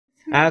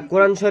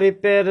কোরআন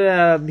শরীফের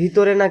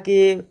ভিতরে নাকি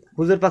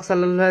হুজুর পাক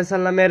সাল্লাল্লাহু আলাইহি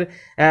সাল্লামের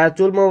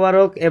চুল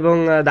মোবারক এবং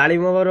দাড়ি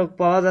মোবারক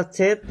পাওয়া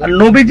যাচ্ছে।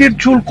 নবীজির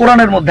চুল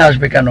কোরআনের মধ্যে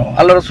আসবে কেন?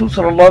 আল্লাহ রাসূল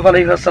সাল্লাল্লাহু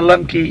আলাইহি ওয়াসাল্লাম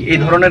কি এই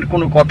ধরনের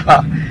কোনো কথা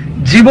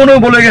জীবনেও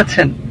বলে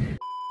গেছেন?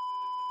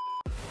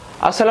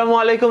 আসসালামু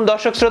আলাইকুম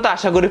দর্শক শ্রোতা,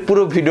 আশা করি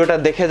পুরো ভিডিওটা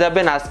দেখে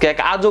যাবেন। আজকে এক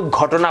আজব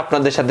ঘটনা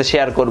আপনাদের সাথে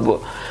শেয়ার করব।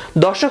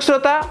 দর্শক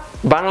শ্রোতা,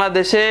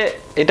 বাংলাদেশে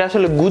এটা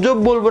আসলে গুজব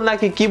বলবো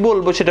নাকি কি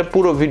বলবো সেটা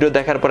পুরো ভিডিও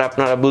দেখার পর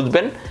আপনারা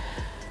বুঝবেন।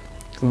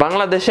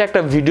 বাংলাদেশে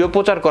একটা ভিডিও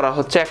প্রচার করা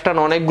হচ্ছে, একটা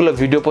না অনেকগুলো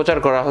ভিডিও প্রচার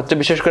করা হচ্ছে,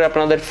 বিশেষ করে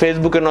আপনাদের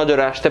ফেসবুকে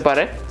নজরে আসতে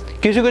পারে।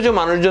 কিছু কিছু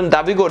মানুষজন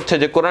দাবি করছে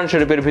যে কোরআন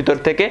শরীফের ভিতর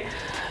থেকে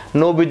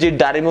নবীজির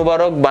দাড়ি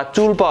মোবারক বা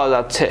চুল পাওয়া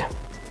যাচ্ছে।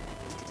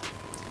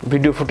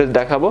 ভিডিও ফুটেজ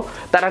দেখাবো।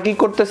 তারা কি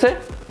করতেছে,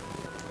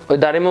 ওই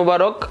দাড়ি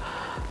মোবারক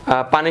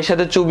পানির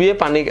সাথে চুবিয়ে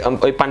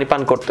পানি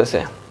পান করতেছে।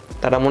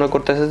 তারা মনে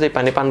করতেছে যে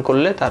পানি পান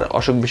করলে তার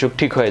অসুখ বিসুখ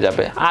ঠিক হয়ে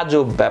যাবে।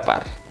 আজব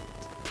ব্যাপার।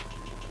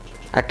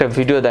 একটা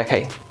ভিডিও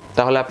দেখাই,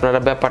 তাহলে আপনারা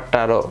ব্যাপারটা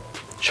আরো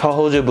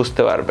সহজে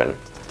বুঝতে পারবেন।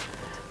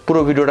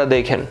 পুরো ভিডিওটা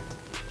দেখেন।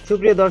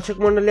 সুপ্রিয় দর্শক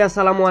মন্ডলী,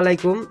 আসসালামু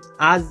আলাইকুম।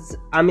 আজ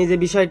আমি যে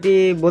বিষয়টি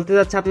বলতে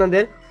যাচ্ছি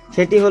আপনাদের,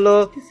 সেটি হলো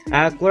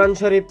কোরআন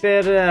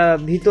শরীফের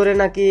ভিতরে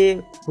নাকি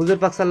হুজুর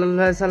পাক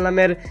সাল্লাল্লাহু আলাইহি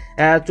সাল্লামের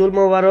চুল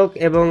মোবারক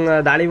এবং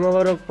দাড়ি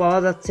মোবারক পাওয়া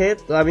যাচ্ছে।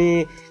 তো আমি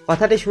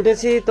কথাটি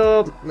শুনেছি, তো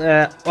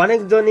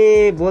অনেকজনই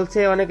বলছে,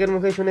 অনেকের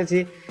মুখে শুনেছি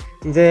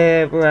যে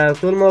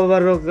চুল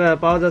মোবারক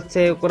পাওয়া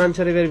যাচ্ছে কোরআন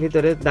শরীফের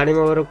ভিতরে, দাড়ি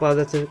মোবারক পাওয়া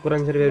যাচ্ছে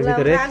কোরআন শরীফের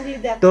ভিতরে।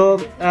 তো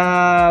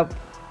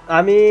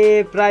আমি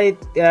প্রায়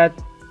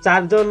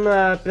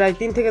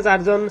 3 থেকে 4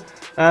 জন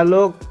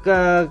লোক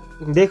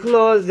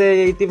দেখলো যে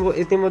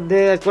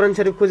ইতিমধ্যে কোরআন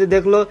শরীফ খুঁজে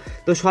দেখলো।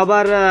 তো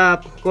সবার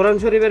কোরআন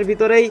শরীফের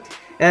ভিতরেই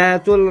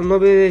চুল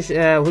নবী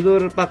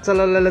হুজুর পাক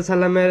সাল্লাল্লাহু আলাইহি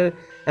সাল্লামের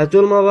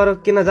চুল মোবারক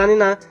কিনা জানি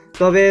না,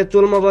 তবে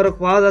চুল মোবারক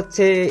পাওয়া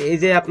যাচ্ছে। এই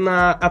যে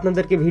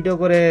আপনাদেরকে ভিডিও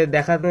করে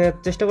দেখানোর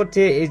চেষ্টা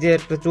করছি। এই যে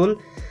একটা চুল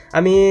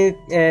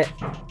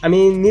আমি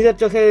নিজের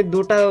চোখে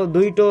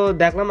দুইটো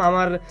দেখলাম।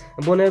 আমার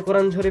বোনের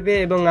কোরআন শরীফে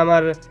এবং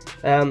আমার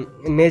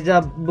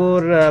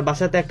মেজাব্বুর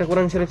বাসাতে একটা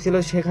কোরআন শরীফ ছিল,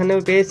 সেখানেও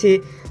পেয়েছি।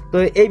 তো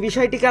এই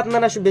বিষয়টিকে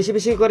আপনারা বেশি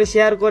বেশি করে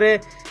শেয়ার করে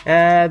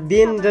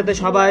দিন, যাতে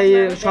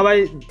সবাই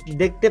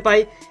দেখতে পাই।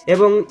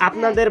 এবং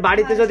আপনাদের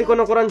বাড়িতে যদি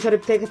কোনো কোরআন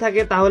শরীফ থেকে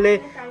থাকে তাহলে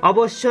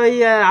অবশ্যই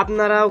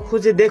আপনারাও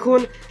খুঁজে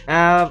দেখুন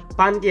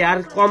পান কি, আর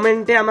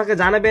কমেন্টে আমাকে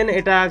জানাবেন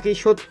এটা কি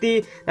সত্যি।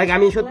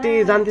 আমি সত্যি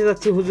জানতে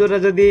চাচ্ছি, হুজুররা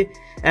যদি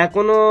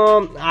কোনো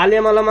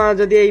আলেম আলামা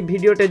যদি এই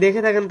ভিডিওটা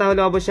দেখে থাকেন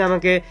তাহলে অবশ্যই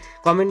আমাকে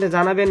কমেন্টে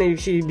জানাবেন এই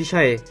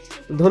বিষয়ে।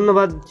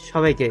 ধন্যবাদ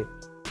সবাইকে।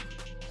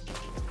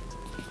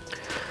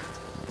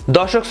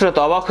 দর্শক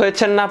শ্রোতা, অবাক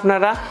হয়েছেন না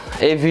আপনারা?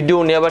 এই ভিডিও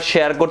উনি আবার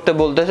শেয়ার করতে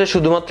বলতেছে।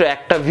 শুধুমাত্র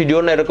একটা ভিডিও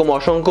না, এরকম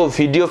অসংখ্য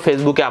ভিডিও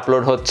ফেসবুকে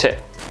আপলোড হচ্ছে।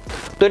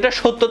 তো এটা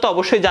সত্য তো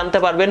অবশ্যই জানতে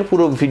পারবেন,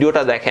 পুরো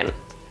ভিডিওটা দেখেন।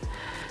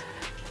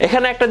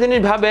 এখানে একটা জিনিস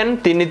ভাবেন,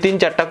 তিনি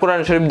 3-4টা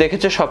কোরআন শরীফ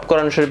দেখেছে, সব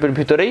কোরআন শরীফের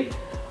ভিতরেই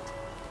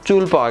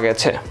চুল পাওয়া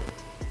গেছে।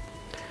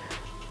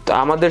 তো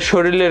আমাদের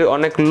শরীরের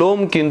অনেক লোম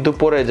কিন্তু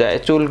পড়ে যায়,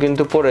 চুল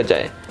কিন্তু পড়ে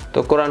যায়। তো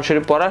কোরআন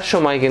শরীফ পড়ার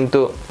সময়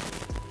কিন্তু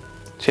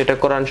সেটা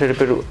কোরআন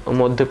শরীফের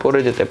মধ্যে পড়ে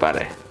যেতে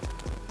পারে।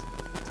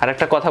 আর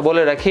একটা কথা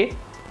বলে রাখি,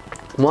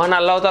 মহান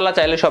আল্লাহ তাআলা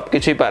চাইলে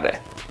সবকিছুই পারে।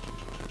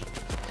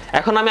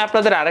 এখন আমি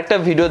আপনাদের আরেকটা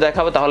ভিডিও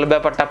দেখাবো, তাহলে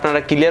ব্যাপারটা আপনারা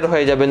ক্লিয়ার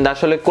হয়ে যাবেন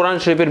আসলে কোরআন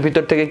শরীফের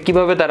ভিতর থেকে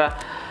কিভাবে তারা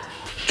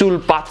চুল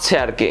পাচ্ছে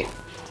আর কি।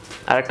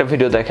 আরেকটা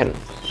ভিডিও দেখেন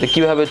যে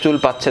কিভাবে চুল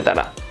পাচ্ছে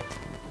তারা।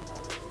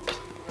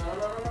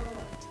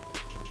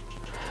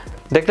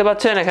 দেখতে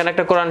পাচ্ছেন এখানে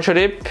একটা কোরআন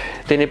শরীফ,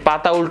 তিনি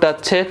পাতা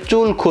উল্টাচ্ছে,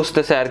 চুল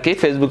খুঁজতেছে আর কি।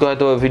 ফেসবুকে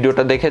হয়তো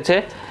ভিডিওটা দেখেছে,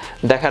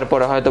 দেখার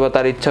পরে হয়তো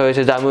তার ইচ্ছা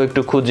হয়েছে যে আমিও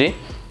একটু খুঁজি।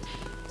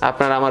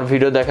 আপনারা আমার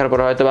ভিডিও দেখার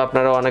পরে হয়তো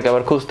আপনারা অনেকে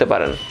আবার খুঁজতে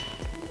পারেন।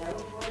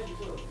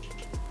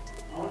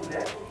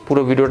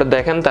 পুরো ভিডিওটা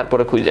দেখেন,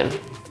 তারপরে খুঁজেন।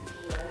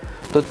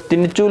 তো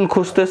তিনি চুল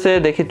খুঁজতেছে,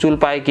 দেখি চুল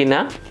পায় কিনা।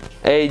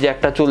 এই যে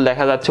একটা চুল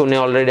দেখা যাচ্ছে, উনি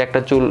অলরেডি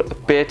একটা চুল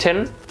পেয়েছেন।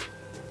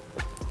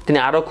 তিনি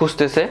আরো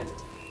খুঁজতেছে,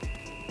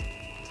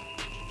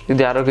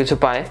 যদি আরো কিছু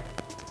পায়।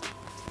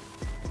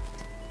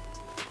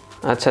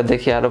 আচ্ছা,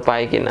 দেখি আরো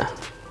পায় কিনা।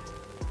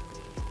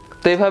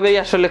 তো এইভাবেই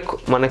আসলে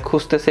মানে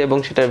খুঁজতেছে, এবং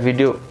সেটার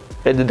ভিডিও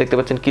এই যে দেখতে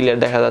পাচ্ছেন ক্লিয়ার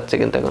দেখা যাচ্ছে।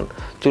 কিন্তু এখন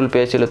চুল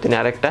পেয়েছিল তিনি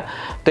আরেকটা।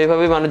 তো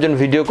এইভাবেই মানুষজন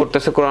ভিডিও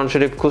করতেছে, কোরআন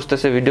শরীফ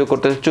খুঁজতেছে, ভিডিও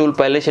করতেছে, চুল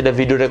পাইলে সেটা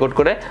ভিডিও রেকর্ড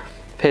করে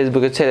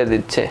ফেসবুকে ছেড়ে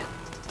দিচ্ছে।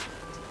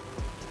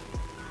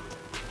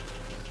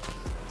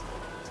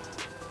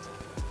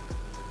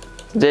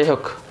 যাই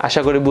হোক,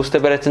 আশা করি বুঝতে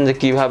পেরেছেন যে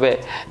কিভাবে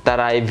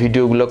তারা এই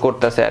ভিডিওগুলো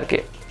করতেছে আর কি।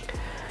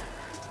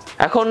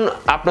 এখন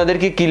আপনাদের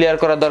কি ক্লিয়ার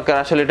করা দরকার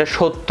আসলে এটা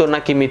সত্য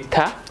নাকি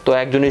মিথ্যা। তো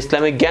একজন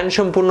ইসলামিক জ্ঞান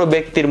সম্পূর্ণ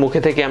ব্যক্তির মুখে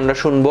থেকে আমরা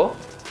শুনবো,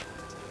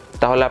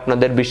 তাহলে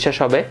আপনাদের বিশ্বাস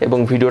হবে। এবং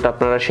ভিডিওটা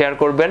আপনারা শেয়ার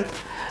করবেন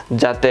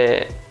যাতে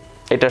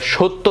এটা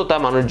সত্যতা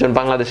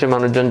বাংলাদেশের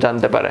মানুষজন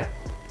জানতে পারে।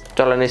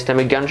 চলেন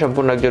ইসলামিক জ্ঞান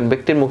সম্পূর্ণ একজন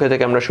ব্যক্তির মুখে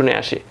থেকে আমরা শুনে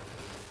আসি,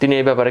 তিনি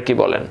এই ব্যাপারে কি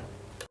বলেন।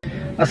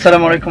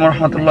 আসসালামু আলাইকুম ওয়া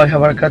রাহমাতুল্লাহি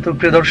ওয়া বারাকাতুহু।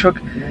 প্রিয় দর্শক,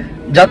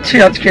 যাচ্ছি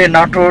আজকে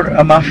নাটোর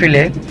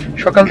মাহফিলে।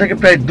 সকাল থেকে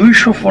প্রায়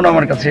 200 ফোন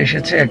আমার কাছে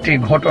এসেছে। একটি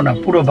ঘটনা,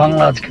 পুরো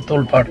বাংলা আজকে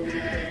তোলপাড়।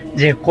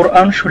 যে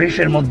কোরআন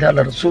শরীফের মধ্যে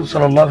আল্লাহ রাসূল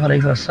সাল্লাল্লাহু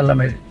আলাইহি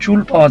ওয়াসাল্লামের চুল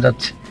পাওয়া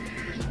যাচ্ছে।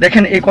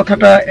 দেখেন, এই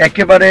কথাটা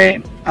একেবারে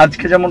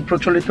আজকে যেমন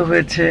প্রচলিত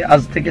হয়েছে,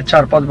 আজ থেকে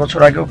 4-5 বছর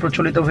আগেও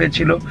প্রচলিত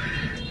হয়েছিল,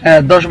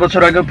 10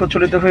 বছর আগেও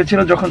প্রচলিত হয়েছিল।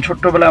 যখন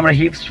ছোট্টবেলায় আমরা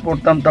হিপস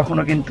পড়তাম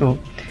তখনও কিন্তু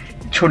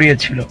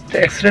ছড়িয়েছিল। তো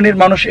এক শ্রেণীর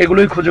মানুষ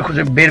এগুলোই খুঁজে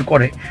খুঁজে বের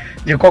করে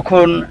যে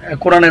কখন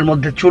কোরআনের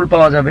মধ্যে চুল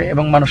পাওয়া যাবে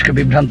এবং মানুষকে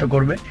বিভ্রান্ত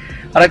করবে।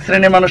 আর এক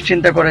শ্রেণীর মানুষ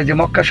চিন্তা করে যে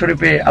মক্কা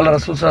শরীফে আল্লাহ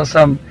রাসূল সাল্লাল্লাহু আলাইহি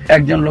ওয়াসাল্লাম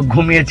একজন লোক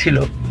ঘুমিয়েছিল,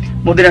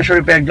 মদিনা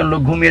শরীফে একজন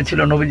লোক ঘুমিয়েছিল,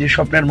 নবীজি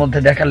স্বপ্নের মধ্যে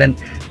দেখালেন,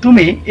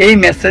 তুমি এই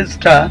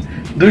মেসেজটা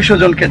 200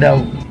 জনকে দাও,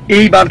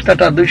 এই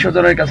বার্তাটা 200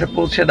 জনের কাছে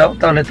পৌঁছে দাও,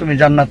 তাহলে তুমি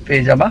জান্নাত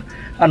পেয়ে যাবা,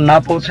 আর না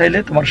পৌঁছাইলে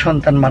তোমার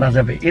সন্তান মারা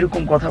যাবে।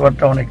 এরকম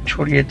কথাবার্তা অনেক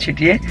ছড়িয়ে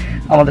ছিটিয়ে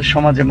আমাদের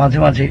সমাজে মাঝে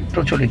মাঝে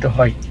প্রচলিত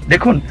হয়।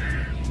 দেখুন,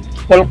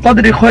 ওয়াল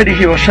কদরি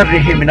খায়রিহি ওয়া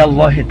শাররিহি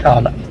মিনাল্লাহি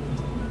তাআলা,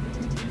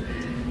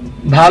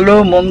 ভালো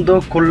মন্দ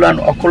কল্যাণ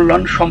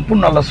অকল্যাণ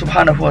সম্পূর্ণ আল্লাহ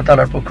সুবহানাহু ওয়া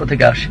তাআলার পক্ষ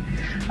থেকে আসে।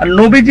 আর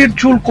নবীজির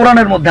চুল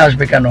কোরআনের মধ্যে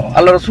আসবে কেন?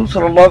 আল্লাহ রাসূল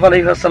সাল্লাল্লাহু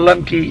আলাইহি ওয়াসাল্লাম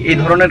কি এই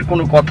ধরনের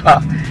কোনো কথা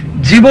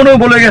জীবনেও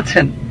বলে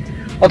গেছেন?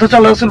 অথচ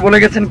আল্লাহ রাসূল বলে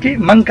গেছেন কি,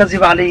 মান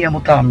কাযিবা আলাইয়া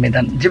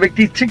মুতাআম্মিদান, যে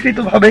ব্যক্তি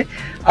ইচ্ছাকৃতভাবে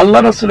আল্লাহ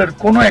রাসূলের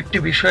কোনো একটি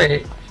বিষয়ে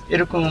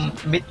এরকম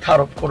মিথ্যা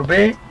আরোপ করবে,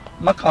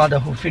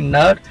 মাকাদাহু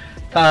ফিন্নার,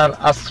 তার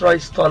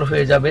আশ্রয়স্থল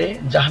হয়ে যাবে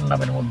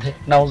জাহান্নামের মধ্যে।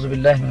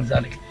 নাউযুবিল্লাহি মিন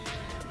যালিক।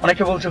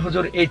 অনেকে বলছে,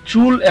 হুজুর এই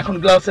চুল এখন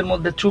গ্লাসের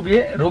মধ্যে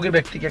চুবিয়ে রোগী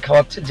ব্যক্তিকে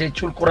খাওয়াচ্ছে, যে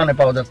চুল কোরআনে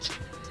পাওয়া যাচ্ছে,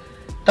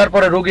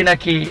 তারপরে রোগী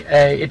নাকি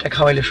এটা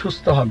খাওয়াইলে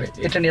সুস্থ হবে,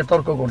 এটা নিয়ে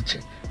তর্ক করছে।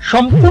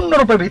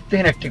 সম্পূর্ণরূপে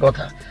ভিত্তিহীন একটি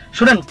কথা।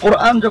 শুনেন,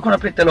 কোরআন যখন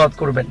আপনি তেলাওয়াত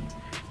করবেন,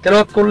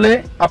 তেলাওয়াত করলে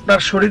আপনার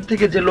শরীর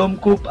থেকে যে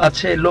লোমকূপ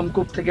আছে,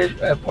 লোমকূপ থেকে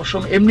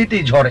পশম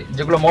এমনিতেই ঝরে,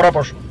 যেগুলো মরা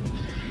পশম,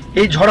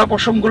 এই ঝরা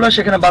পশমগুলো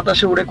সেখানে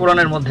বাতাসে উড়ে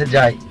কোরআনের মধ্যে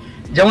যায়।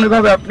 যেমন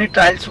এভাবে আপনি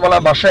টাইলসওয়ালা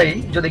বাসায়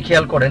যদি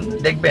খেয়াল করেন,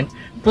 দেখবেন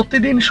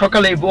প্রতিদিন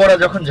সকালে বুয়ারা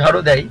যখন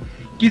ঝাড়ু দেয়,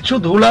 কিছু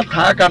ধুলা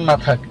থাক আর না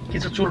থাক,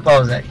 কিছু চুল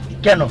পাওয়া যায়।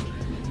 কেন?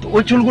 তো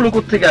ওই চুলগুলো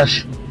কোত্থেকে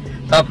আসে?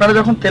 তা আপনারা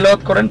যখন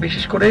তেলাওয়াত করেন,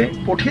 বিশেষ করে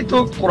পঠিত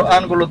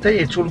কোরআনগুলোতে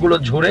এই চুলগুলো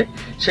ঝরে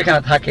সেখানে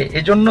থাকে।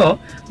 এজন্য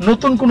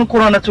নতুন কোনো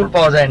কোরআনে চুল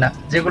পাওয়া যায় না,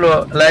 যেগুলো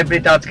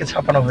লাইব্রেরিতে আজকে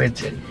ছাপানো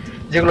হয়েছে,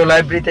 যেগুলো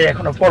লাইব্রেরিতে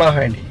এখনো পড়া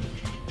হয়নি,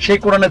 সেই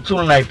কোরআনের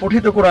চুল নাই।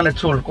 পঠিত কোরআনের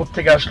চুল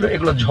কোত্থেকে আসলো?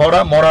 এগুলো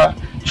ঝরা মরা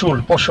চুল,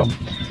 পশম।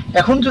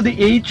 এখন যদি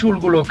এই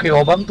চুলগুলোকে,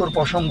 অবান্তর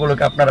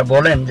পশমগুলোকে আপনারা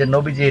বলেন যে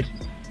নবীজির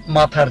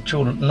মাথার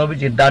চুল,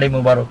 নবীজির দাড়ি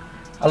মুবারক,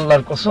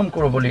 আল্লাহর কসম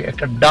করে বলি,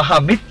 একটা ডাহা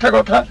মিথ্যা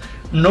কথা,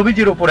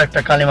 নবীজির উপর একটা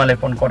কালিমা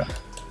লেপন করা।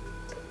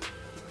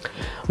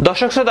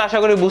 দর্শক শ্রোতা, আশা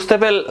করি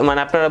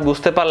আপনারা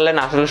বুঝতে পারলেন,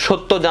 আসলে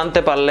সত্য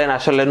জানতে পারলেন।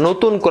 আসলে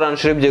নতুন কোরআন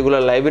শরীফ যেগুলো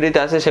লাইব্রেরিতে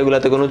আছে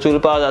সেগুলোতে কোনো চুল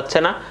পাওয়া যাচ্ছে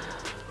না।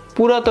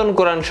 পুরাতন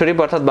কোরআন শরীফ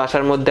অর্থাৎ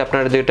বাসার মধ্যে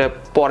আপনারা যেটা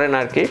পড়েন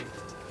আর কি,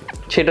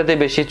 সেটাতে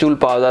বেশি চুল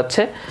পাওয়া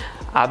যাচ্ছে।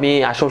 আমি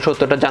আসল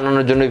সত্যটা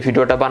জানানোর জন্য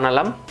ভিডিওটা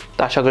বানালাম।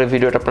 তো আশা করি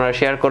ভিডিওটা আপনারা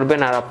শেয়ার করবেন।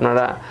 আর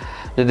আপনারা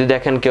যদি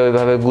দেখেন কেউ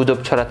এইভাবে গুজব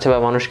ছড়াচ্ছে বা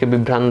মানুষকে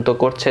বিভ্রান্ত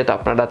করছে, তো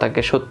আপনারা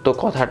তাকে সত্য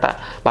কথাটা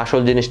বা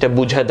আসল জিনিসটা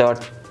বুঝিয়ে দেওয়ার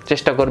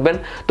চেষ্টা করবেন।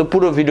 তো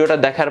পুরো ভিডিওটা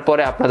দেখার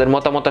পরে আপনাদের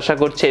মতামত আশা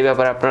করছি। এই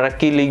ব্যাপারে আপনারা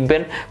কি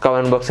লিখবেন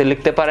কমেন্ট বক্সে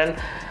লিখতে পারেন।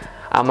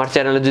 আমার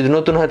চ্যানেলে যদি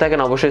নতুন হয়ে থাকেন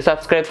অবশ্যই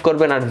সাবস্ক্রাইব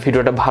করবেন। আর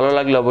ভিডিওটা ভালো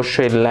লাগলে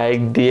অবশ্যই লাইক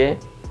দিয়ে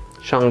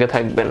সঙ্গে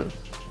থাকবেন।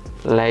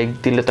 লাইক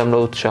দিলে তো আমরা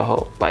উৎসাহ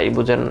পাই,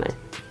 বুঝেন নাই?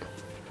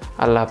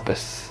 আল্লাহ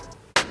হাফেজ।